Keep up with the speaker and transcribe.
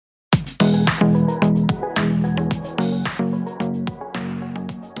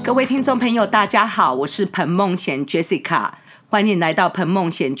各位听众朋友大家好，我是彭梦贤 Jessica， 欢迎来到彭梦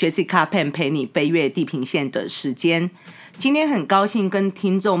贤 Jessica Pen 陪你飞越地平线的时间。今天很高兴跟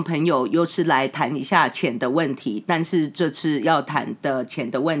听众朋友又是来谈一下钱的问题，但是这次要谈的钱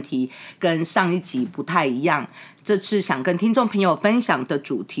的问题跟上一集不太一样。这次想跟听众朋友分享的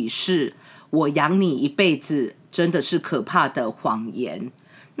主题是我养你一辈子真的是可怕的谎言。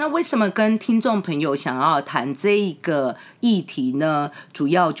那为什么跟听众朋友想要谈这一个议题呢？主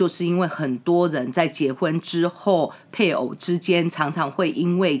要就是因为很多人在结婚之后，配偶之间常常会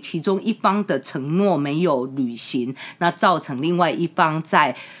因为其中一方的承诺没有履行，那造成另外一方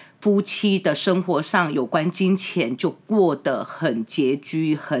在夫妻的生活上有关金钱就过得很拮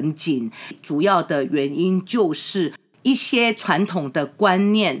据很紧。主要的原因就是一些传统的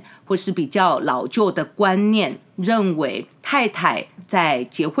观念或是比较老旧的观念，认为太太在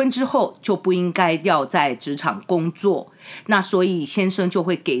结婚之后就不应该要在职场工作，那所以先生就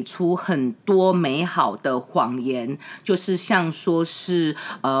会给出很多美好的谎言，就是像说是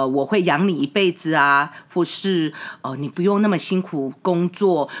我会养你一辈子啊，或是你不用那么辛苦工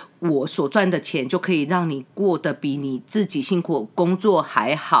作，我所赚的钱就可以让你过得比你自己辛苦工作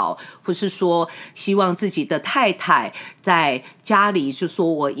还好，或是说希望自己的太太在家里就说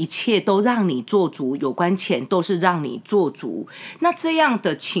我一切都让你做主，有关钱都是让你做主。那这样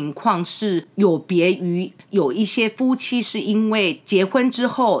的情况是有别于有一些夫妻是因为结婚之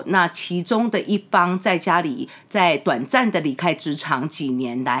后，那其中的一方在家里在短暂的离开职场几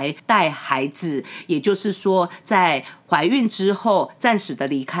年来带孩子，也就是说在怀孕之后暂时的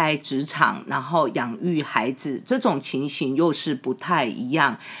离开职场，然后养育孩子，这种情形又是不太一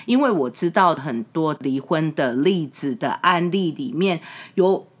样。因为我知道很多离婚的例子的案例里面，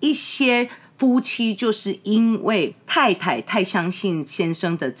有一些夫妻就是因为太太太相信先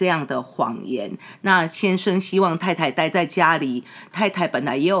生的这样的谎言，那先生希望太太待在家里，太太本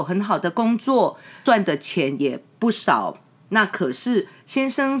来也有很好的工作，赚的钱也不少，那可是先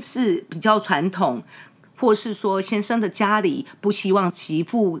生是比较传统，或是说先生的家里不希望媳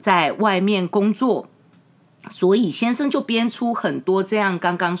妇在外面工作，所以先生就编出很多这样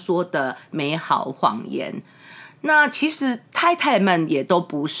刚刚说的美好谎言。那其实太太们也都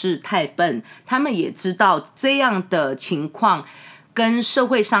不是太笨，他们也知道这样的情况跟社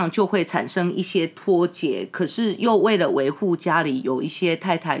会上就会产生一些脱节，可是又为了维护家里，有一些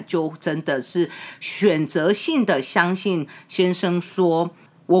太太就真的是选择性的相信先生说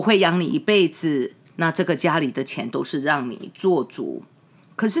我会养你一辈子，那这个家里的钱都是让你做主。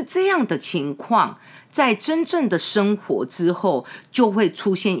可是这样的情况在真正的生活之后就会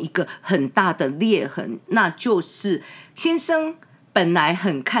出现一个很大的裂痕，那就是先生本来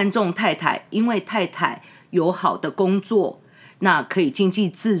很看重太太，因为太太有好的工作，那可以经济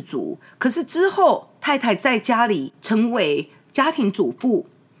自主，可是之后太太在家里成为家庭主妇，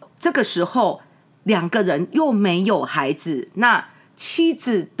这个时候两个人又没有孩子，那妻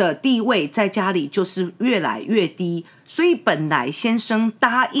子的地位在家里就是越来越低，所以本来先生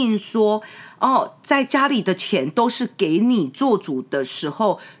答应说在家里的钱都是给你做主的时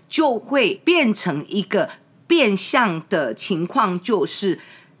候，就会变成一个变相的情况，就是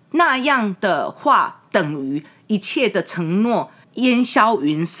那样的话等于一切的承诺烟消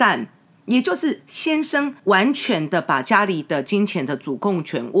云散，也就是先生完全的把家里的金钱的主控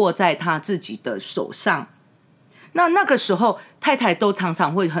权握在他自己的手上。那个时候太太都常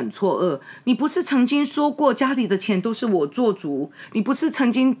常会很错愕，你不是曾经说过家里的钱都是我做主，你不是曾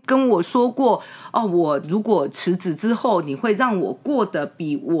经跟我说过我如果辞职之后你会让我过得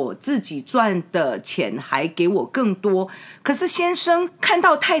比我自己赚的钱还给我更多。可是先生看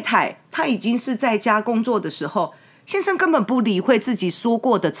到太太他已经是在家工作的时候，先生根本不理会自己说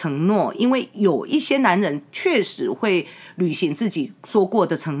过的承诺，因为有一些男人确实会履行自己说过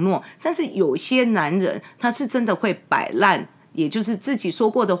的承诺，但是有些男人他是真的会摆烂，也就是自己说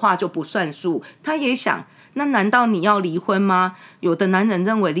过的话就不算数。他也想，那难道你要离婚吗？有的男人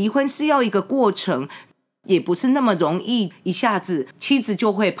认为离婚是要一个过程，也不是那么容易一下子妻子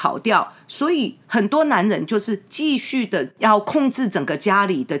就会跑掉，所以很多男人就是继续的要控制整个家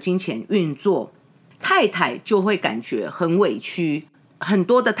里的金钱运作，太太就会感觉很委屈，很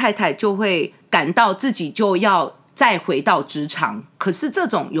多的太太就会感到自己就要再回到职场。可是这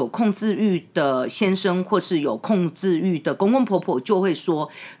种有控制欲的先生或是有控制欲的公公婆婆就会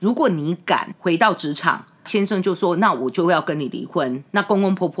说，如果你敢回到职场，先生就说那我就要跟你离婚。那公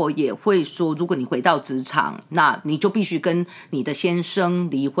公婆婆也会说，如果你回到职场，那你就必须跟你的先生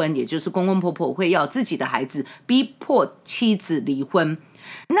离婚，也就是公公婆婆会要自己的孩子逼迫妻子离婚。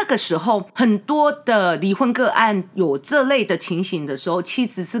那个时候很多的离婚个案有这类的情形的时候，妻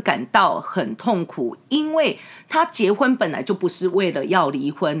子是感到很痛苦，因为他结婚本来就不是为了要离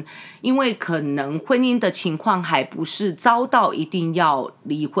婚，因为可能婚姻的情况还不是糟到一定要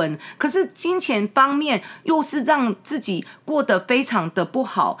离婚，可是金钱方面又是让自己过得非常的不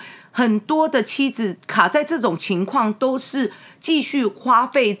好。很多的妻子卡在这种情况，都是继续花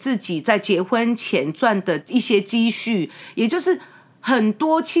费自己在结婚前赚的一些积蓄，也就是很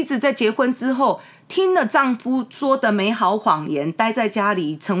多妻子在结婚之后听了丈夫说的美好谎言，待在家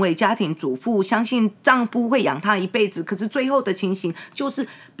里成为家庭主妇，相信丈夫会养她一辈子，可是最后的情形就是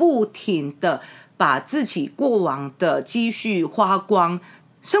不停的把自己过往的积蓄花光。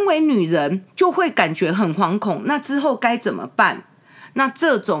身为女人就会感觉很惶恐，那之后该怎么办？那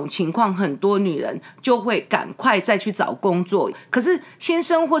这种情况，很多女人就会赶快再去找工作，可是先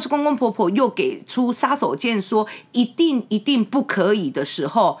生或是公公婆婆又给出杀手锏说一定不可以的时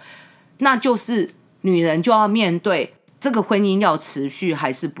候，那就是女人就要面对这个婚姻要持续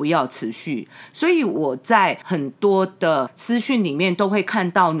还是不要持续。所以我在很多的私讯里面都会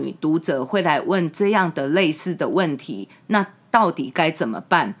看到女读者会来问这样的类似的问题，那到底该怎么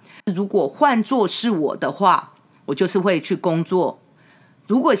办？如果换作是我的话，我就是会去工作。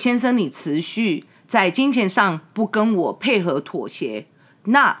如果先生你持续在金钱上不跟我配合妥协，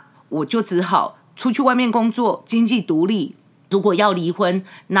那我就只好出去外面工作，经济独立。如果要离婚，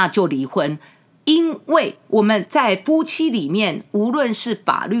那就离婚。因为我们在夫妻里面，无论是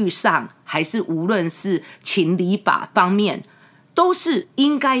法律上还是无论是情理法方面，都是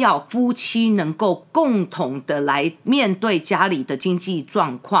应该要夫妻能够共同的来面对家里的经济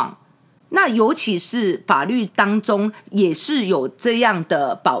状况。那尤其是法律当中也是有这样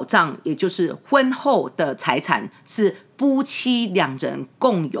的保障，也就是婚后的财产是夫妻两人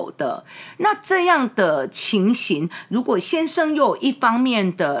共有的。那这样的情形，如果先生又有一方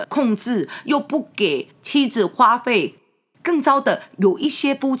面的控制，又不给妻子花费，更糟的，有一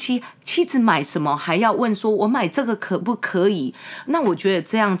些夫妻妻子买什么还要问说我买这个可不可以？那我觉得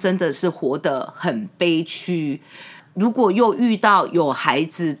这样真的是活得很悲屈。如果又遇到有孩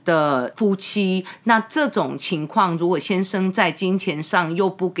子的夫妻，那这种情况，如果先生在金钱上又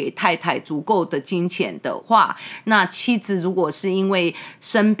不给太太足够的金钱的话，那妻子如果是因为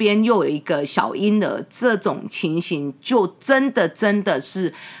身边又有一个小婴儿，这种情形就真的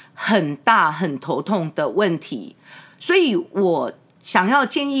是很大很头痛的问题。所以我想要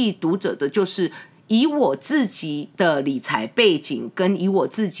建议读者的就是，以我自己的理财背景跟以我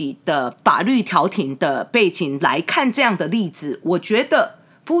自己的法律调停的背景来看这样的例子，我觉得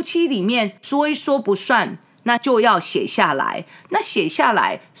夫妻里面说一说不算，那就要写下来。那写下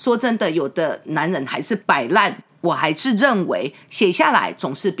来，说真的，有的男人还是摆烂，我还是认为写下来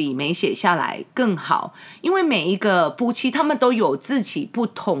总是比没写下来更好。因为每一个夫妻他们都有自己不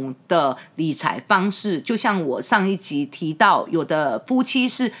同的理财方式，就像我上一集提到，有的夫妻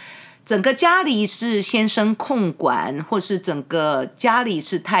是整个家里是先生控管，或是整个家里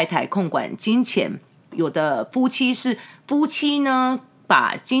是太太控管金钱。有的夫妻是夫妻呢，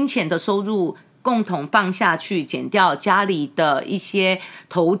把金钱的收入共同放下去，减掉家里的一些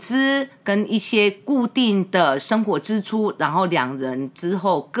投资跟一些固定的生活支出，然后两人之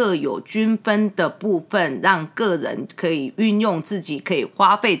后各有均分的部分，让个人可以运用自己可以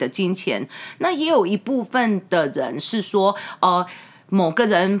花费的金钱。那也有一部分的人是说某个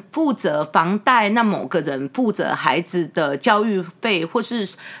人负责房贷，那某个人负责孩子的教育费，或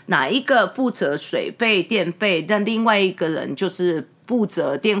是哪一个负责水费电费，但另外一个人就是负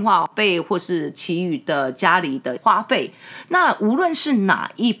责电话费或是其余的家里的花费。那无论是哪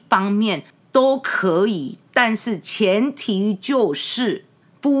一方面都可以，但是前提就是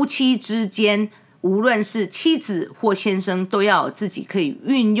夫妻之间，无论是妻子或先生，都要有自己可以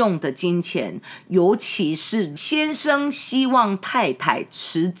运用的金钱。尤其是先生希望太太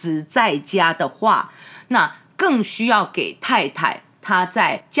辞职在家的话，那更需要给太太她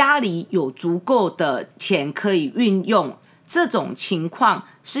在家里有足够的钱可以运用。这种情况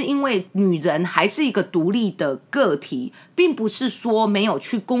是因为女人还是一个独立的个体，并不是说没有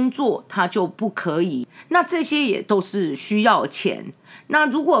去工作她就不可以，那这些也都是需要钱。那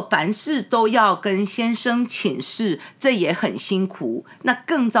如果凡事都要跟先生请示，这也很辛苦。那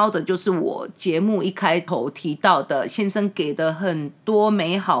更糟的就是我节目一开头提到的，先生给的很多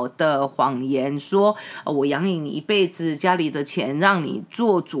美好的谎言，说我养你一辈子，家里的钱让你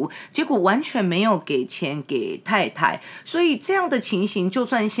做主，结果完全没有给钱给太太。所以这样的情形，就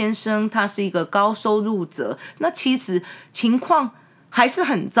算先生他是一个高收入者，那其实情况还是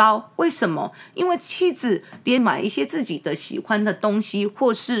很糟。为什么？因为妻子连买一些自己的喜欢的东西，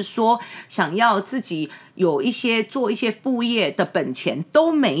或是说想要自己有一些做一些副业的本钱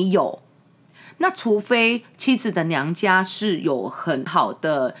都没有。那除非妻子的娘家是有很好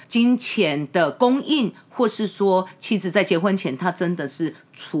的金钱的供应，或是说妻子在结婚前她真的是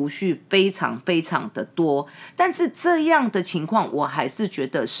储蓄非常非常的多，但是这样的情况我还是觉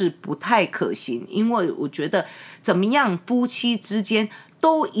得是不太可行。因为我觉得怎么样夫妻之间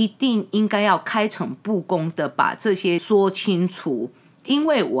都一定应该要开诚布公的把这些说清楚。因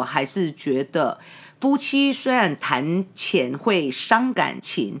为我还是觉得夫妻虽然谈钱会伤感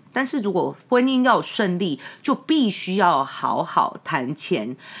情，但是如果婚姻要顺利，就必须要好好谈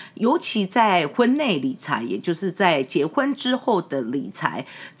钱。尤其在婚内理财，也就是在结婚之后的理财，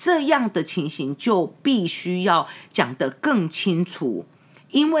这样的情形就必须要讲得更清楚。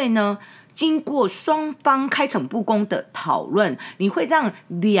因为呢，经过双方开诚布公的讨论，你会让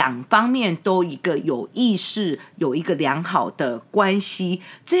两方面都一个有意识，有一个良好的关系，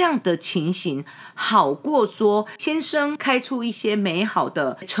这样的情形好过说先生开出一些美好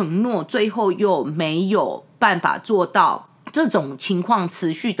的承诺，最后又没有办法做到。这种情况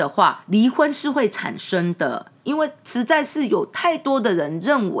持续的话，离婚是会产生的。因为实在是有太多的人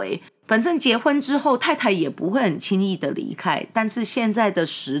认为反正结婚之后太太也不会很轻易的离开，但是现在的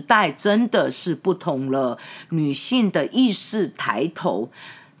时代真的是不同了，女性的意识抬头，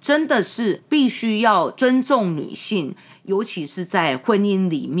真的是必须要尊重女性，尤其是在婚姻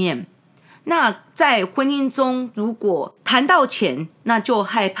里面。那在婚姻中如果谈到钱，那就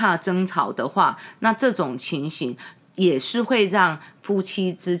害怕争吵的话，那这种情形也是会让夫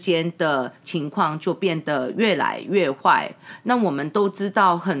妻之间的情况就变得越来越坏。那我们都知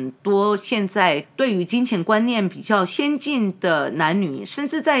道，很多现在对于金钱观念比较先进的男女，甚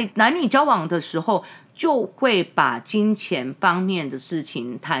至在男女交往的时候就会把金钱方面的事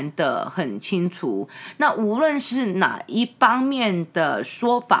情谈得很清楚。那无论是哪一方面的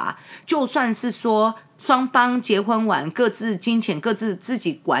说法，就算是说双方结婚完各自金钱各自自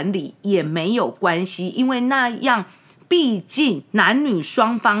己管理也没有关系，因为那样毕竟男女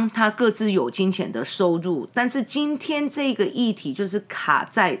双方他各自有金钱的收入。但是今天这个议题就是卡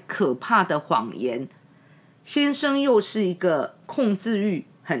在可怕的谎言，先生又是一个控制欲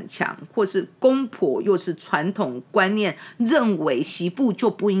很强，或是公婆又是传统观念认为媳妇就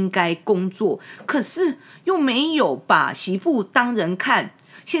不应该工作，可是又没有把媳妇当人看，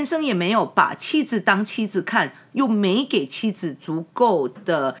先生也没有把妻子当妻子看，又没给妻子足够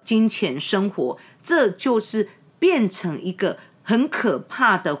的金钱生活，这就是变成一个很可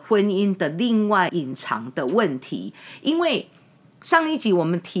怕的婚姻的另外隐藏的问题。因为上一集我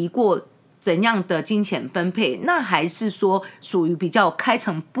们提过怎样的金钱分配，那还是说属于比较开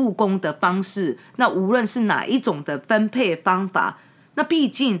诚布公的方式。那无论是哪一种的分配方法，那毕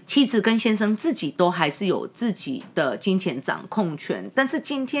竟妻子跟先生自己都还是有自己的金钱掌控权。但是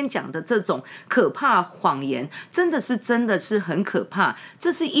今天讲的这种可怕谎言真的是很可怕，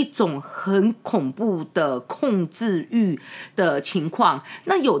这是一种很恐怖的控制欲的情况。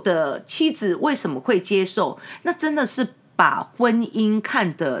那有的妻子为什么会接受？那真的是把婚姻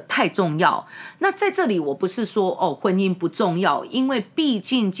看得太重要。那在这里我不是说婚姻不重要，因为毕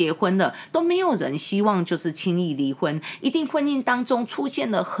竟结婚了都没有人希望就是轻易离婚，一定婚姻当中出现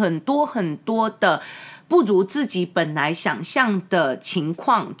了很多很多的不如自己本来想象的情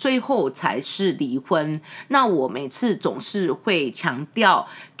况，最后才是离婚。那我每次总是会强调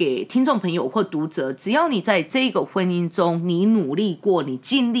给听众朋友或读者，只要你在这个婚姻中你努力过，你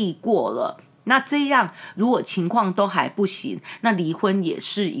尽力过了，那这样如果情况都还不行，那离婚也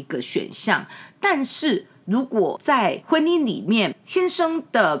是一个选项。但是如果在婚姻里面先生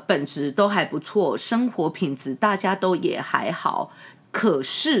的本质都还不错，生活品质大家都也还好，可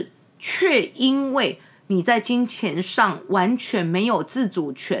是却因为你在金钱上完全没有自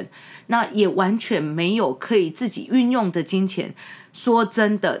主权，那也完全没有可以自己运用的金钱，说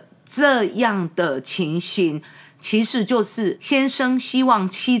真的，这样的情形其实就是先生希望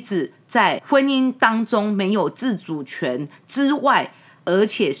妻子在婚姻当中没有自主权之外，而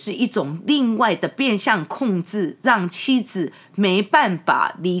且是一种另外的变相控制，让妻子没办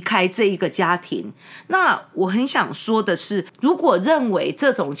法离开这一个家庭。那我很想说的是，如果认为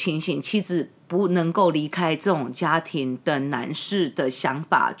这种情形妻子不能够离开这种家庭的男士的想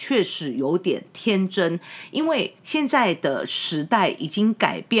法确实有点天真，因为现在的时代已经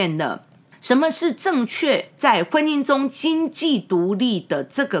改变了。什么是正确在婚姻中经济独立的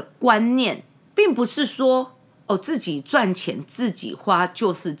这个观念，并不是说自己赚钱自己花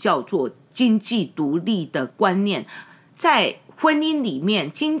就是叫做经济独立的观念。在婚姻里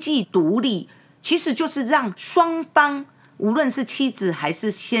面，经济独立其实就是让双方无论是妻子还是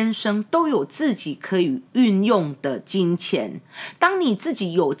先生，都有自己可以运用的金钱。当你自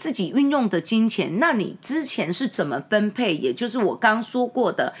己有自己运用的金钱，那你之前是怎么分配？也就是我刚刚说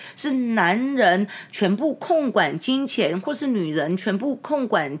过的，是男人全部控管金钱，或是女人全部控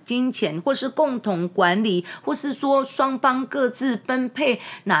管金钱，或是共同管理，或是说双方各自分配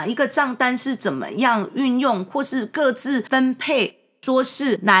哪一个账单是怎么样运用，或是各自分配，说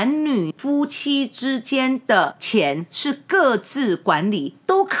是男女夫妻之间的钱是各自管理，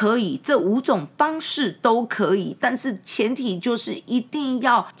都可以，这5种方式都可以，但是前提就是一定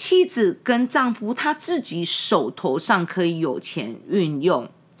要妻子跟丈夫他自己手头上可以有钱运用。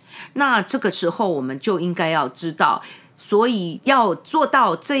那这个时候我们就应该要知道，所以要做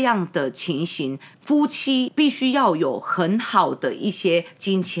到这样的情形，夫妻必须要有很好的一些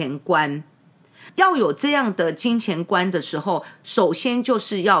金钱观。要有这样的金钱观的时候，首先就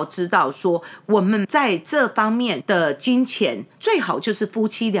是要知道说，我们在这方面的金钱最好就是夫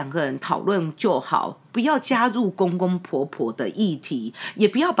妻2个人讨论就好，不要加入公公婆婆的议题，也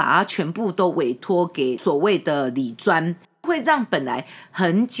不要把它全部都委托给所谓的理专，会让本来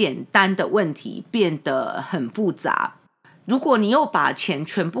很简单的问题变得很复杂。如果你又把钱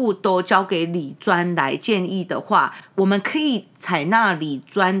全部都交给理专来建议的话，我们可以采纳理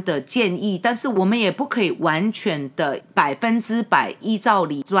专的建议，但是我们也不可以完全的100%依照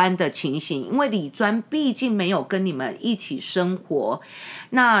理专的情形，因为理专毕竟没有跟你们一起生活。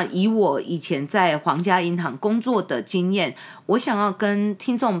那以我以前在皇家银行工作的经验，我想要跟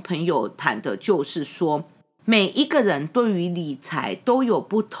听众朋友谈的就是说，每一个人对于理财都有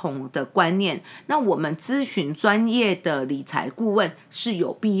不同的观念，那我们咨询专业的理财顾问是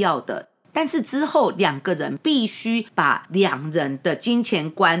有必要的，但是之后2个人必须把2人的金钱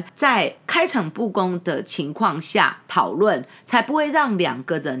观在开诚布公的情况下讨论，才不会让2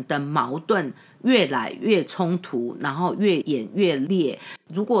个人的矛盾越来越冲突，然后越演越烈。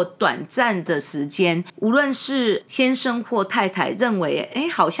如果短暂的时间，无论是先生或太太认为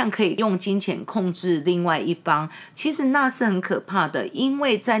好像可以用金钱控制另外一方，其实那是很可怕的，因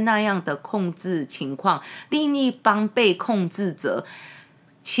为在那样的控制情况，另一方被控制者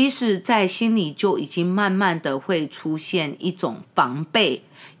其实在心里就已经慢慢的会出现一种防备，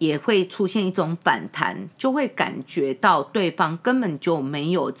也会出现一种反弹，就会感觉到对方根本就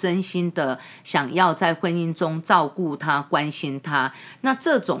没有真心的想要在婚姻中照顾他、关心他。那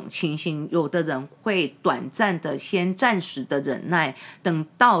这种情形，有的人会短暂的先暂时的忍耐，等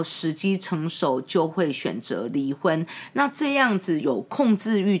到时机成熟就会选择离婚。那这样子有控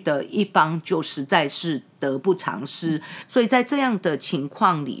制欲的一方就实在是得不偿失，所以在这样的情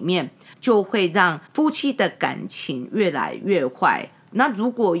况里面，就会让夫妻的感情越来越坏。那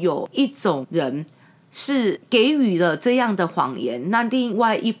如果有一种人是给予了这样的谎言，那另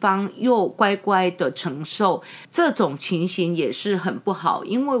外一方又乖乖的承受，这种情形也是很不好。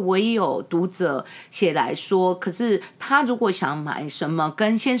因为我也有读者写来说，可是他如果想买什么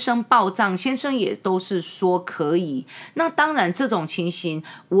跟先生报账，先生也都是说可以。那当然这种情形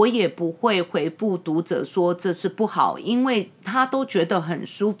我也不会回复读者说这是不好，因为他都觉得很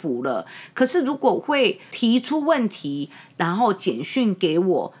舒服了。可是如果会提出问题，然后简讯给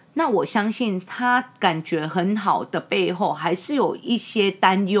我，那我相信他感觉很好的背后还是有一些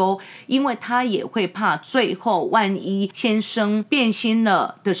担忧，因为他也会怕最后万一先生变心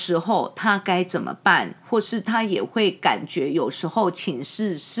了的时候他该怎么办，或是他也会感觉有时候请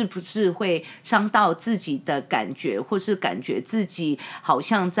示是不是会伤到自己的感觉，或是感觉自己好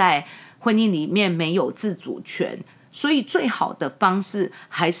像在婚姻里面没有自主权。所以最好的方式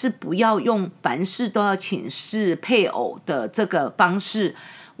还是不要用凡事都要请示配偶的这个方式。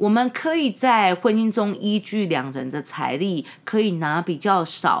我们可以在婚姻中依据2人的财力，可以拿比较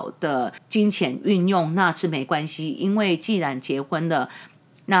少的金钱运用，那是没关系，因为既然结婚了，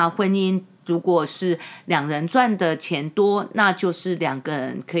那婚姻如果是2人赚的钱多，那就是2个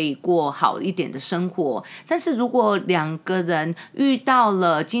人可以过好一点的生活。但是如果2个人遇到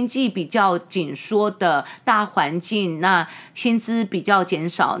了经济比较紧缩的大环境，那薪资比较减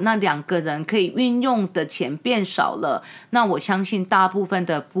少，那2个人可以运用的钱变少了，那我相信大部分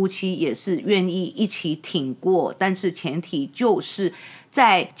的夫妻也是愿意一起挺过，但是前提就是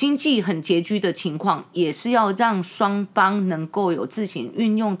在经济很拮据的情况，也是要让双方能够有自行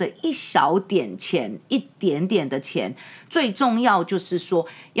运用的一小点钱，一点点的钱。最重要就是说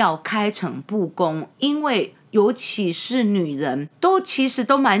要开诚布公，因为尤其是女人其实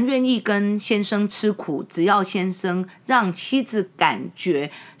都蛮愿意跟先生吃苦，只要先生让妻子感觉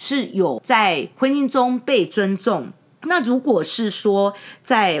是有在婚姻中被尊重。那如果是说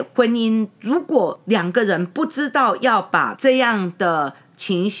在婚姻，如果2个人不知道要把这样的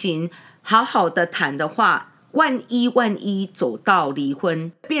情形好好的谈的话，万一走到离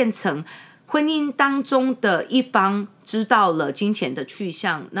婚，变成婚姻当中的一方知道了金钱的去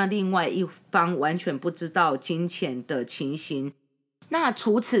向，那另外一方完全不知道金钱的情形。那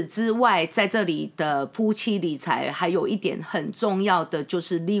除此之外，在这里的夫妻理财还有一点很重要的，就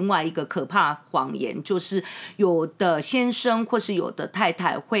是另外一个可怕谎言，就是有的先生或是有的太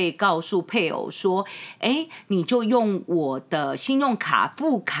太会告诉配偶说，你就用我的信用卡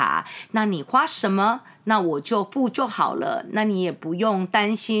付卡，那你花什么那我就付就好了，那你也不用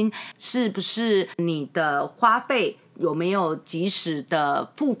担心是不是你的花费有没有及时的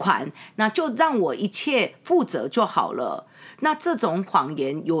付款，那就让我一切负责就好了。那这种谎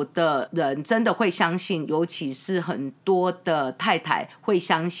言有的人真的会相信，尤其是很多的太太会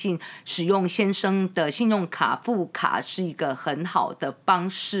相信使用先生的信用卡付卡是一个很好的方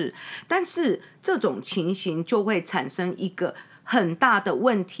式，但是这种情形就会产生一个很大的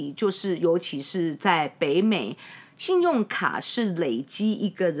问题，就是尤其是在北美，信用卡是累积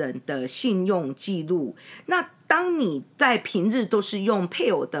一个人的信用记录，那当你在平日都是用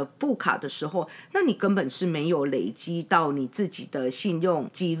配偶的付卡的时候，那你根本是没有累积到你自己的信用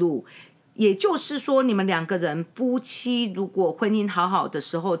记录。也就是说，你们两个人夫妻如果婚姻好好的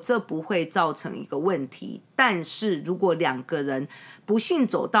时候，这不会造成一个问题，但是如果两个人不幸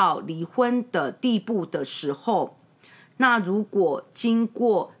走到离婚的地步的时候，那如果经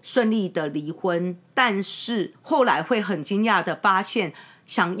过顺利的离婚，但是后来会很惊讶的发现，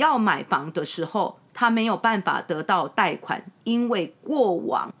想要买房的时候他没有办法得到贷款，因为过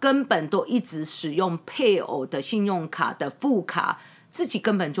往根本都一直使用配偶的信用卡的副卡，自己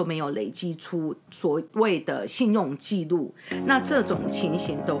根本就没有累积出所谓的信用记录。那这种情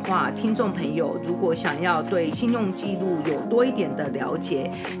形的话，听众朋友如果想要对信用记录有多一点的了解，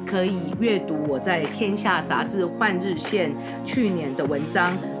可以阅读我在天下杂志换日线去年的文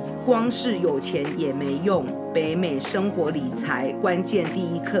章，光是有钱也没用，北美生活理财关键第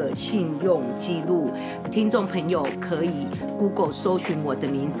一课，信用记录。听众朋友可以 Google 搜寻我的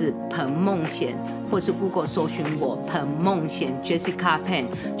名字彭梦贤，或是 Google 搜寻我彭梦贤 Jessica Pan，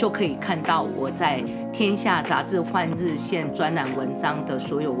 就可以看到我在天下杂志换日线专栏文章的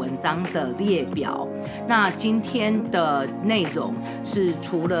所有文章的列表。那今天的内容是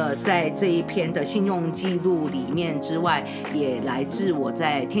除了在这一篇的信用记录里面之外，也来自我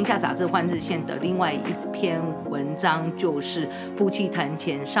在天下杂志换日线的另外一篇文章，就是夫妻谈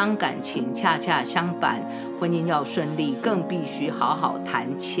钱伤感情，恰恰相反，婚姻要顺利更必须好好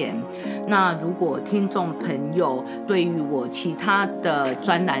谈钱。那如果听众朋友对于我其他的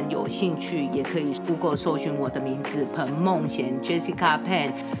专栏有兴趣，也可以 Google 搜寻我的名字彭梦贤 Jessica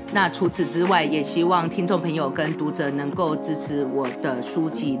Pan。 那除此之外，也希望听众朋友跟读者能够支持我的书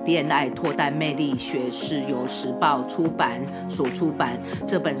籍《恋爱脱单魅力学》，是由时报出版所出版。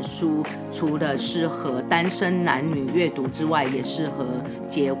这本书除了适合单身男女阅读之外，也适合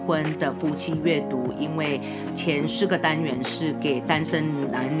结婚的夫妻阅读，因为前4个单元是给单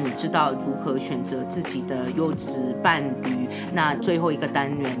身男女知道如何选择自己的优质伴侣，那最后一个单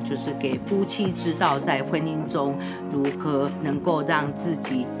元就是给夫妻知道在婚姻中如何能够让自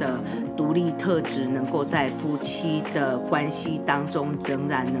己的独立特质能够在夫妻的关系当中仍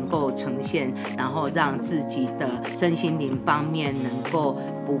然能够呈现，然后让自己的身心灵方面能够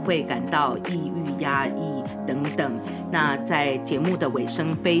不会感到抑郁压抑等等。那在节目的尾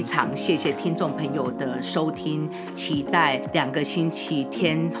声，非常谢谢听众朋友的收听，期待2个星期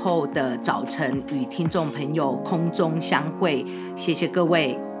天后的早晨与听众朋友空中相会，谢谢各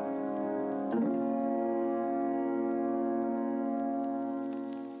位。